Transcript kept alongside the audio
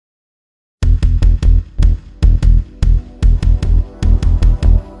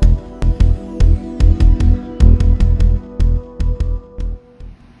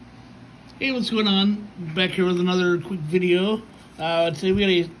Hey, what's going on? Back here with another quick video. Today we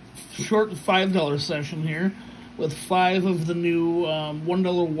got a short $5 session here with 5 of the new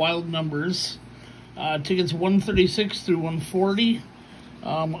 $1 wild numbers. Tickets 136 through 140.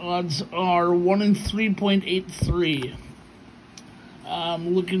 Odds are 1 in 3.83.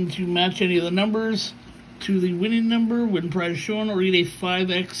 Looking to match any of the numbers to the winning number, win prize shown, or get a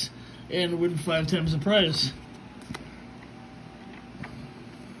 5x and win 5 times the prize.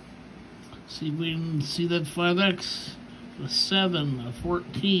 See if we can see that 5x. A 7, a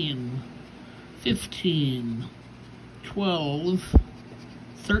 14, 15, 12,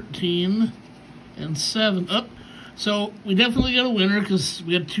 13, and 7. Up. So we definitely got a winner because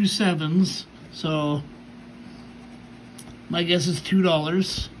we got 2 7s. So my guess is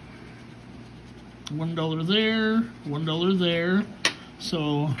 $2. $1 there, $1 there.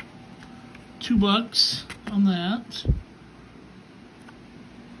 So $2 on that.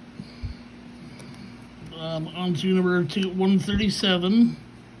 On to number 137.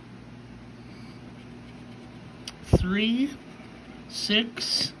 3,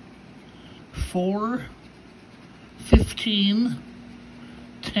 6, 4, 15,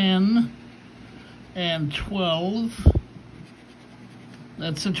 10, and 12.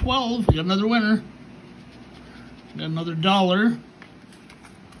 That's a 12. We got another winner. Got another $1.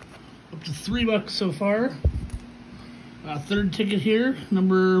 Up to $3 so far. Third ticket here,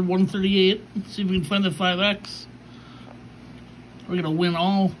 number 138. Let's see if we can find the 5x. We're going to win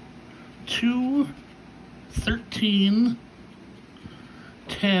all 2, 13,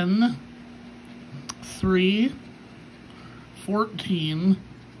 10, 3, 14,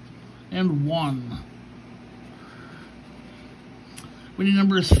 and 1. Winning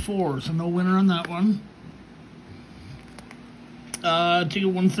number is 4, so no winner on that one. Ticket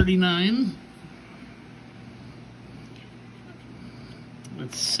 139.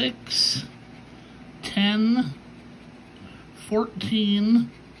 With 6, 10,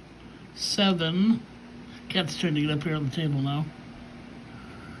 14, 7. Cat's trying to get up here on the table now.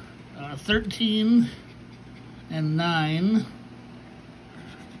 13, and 9.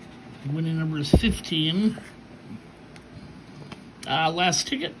 The winning number is 15. Last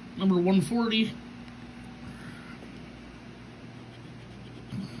ticket, number 140.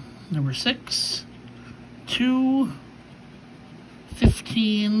 Number 6, 2,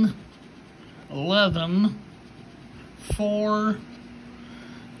 15, 11, 4,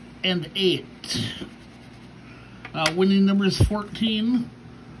 and 8. Winning number is 14.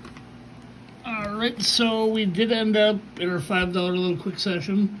 Alright, so we did end up in our $5 little quick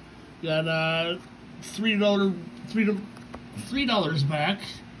session. Got $3 back.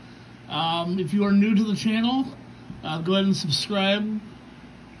 If you are new to the channel, go ahead and subscribe.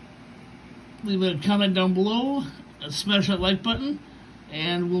 Leave a comment down below. Smash that like button.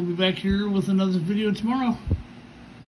 And we'll be back here with another video tomorrow.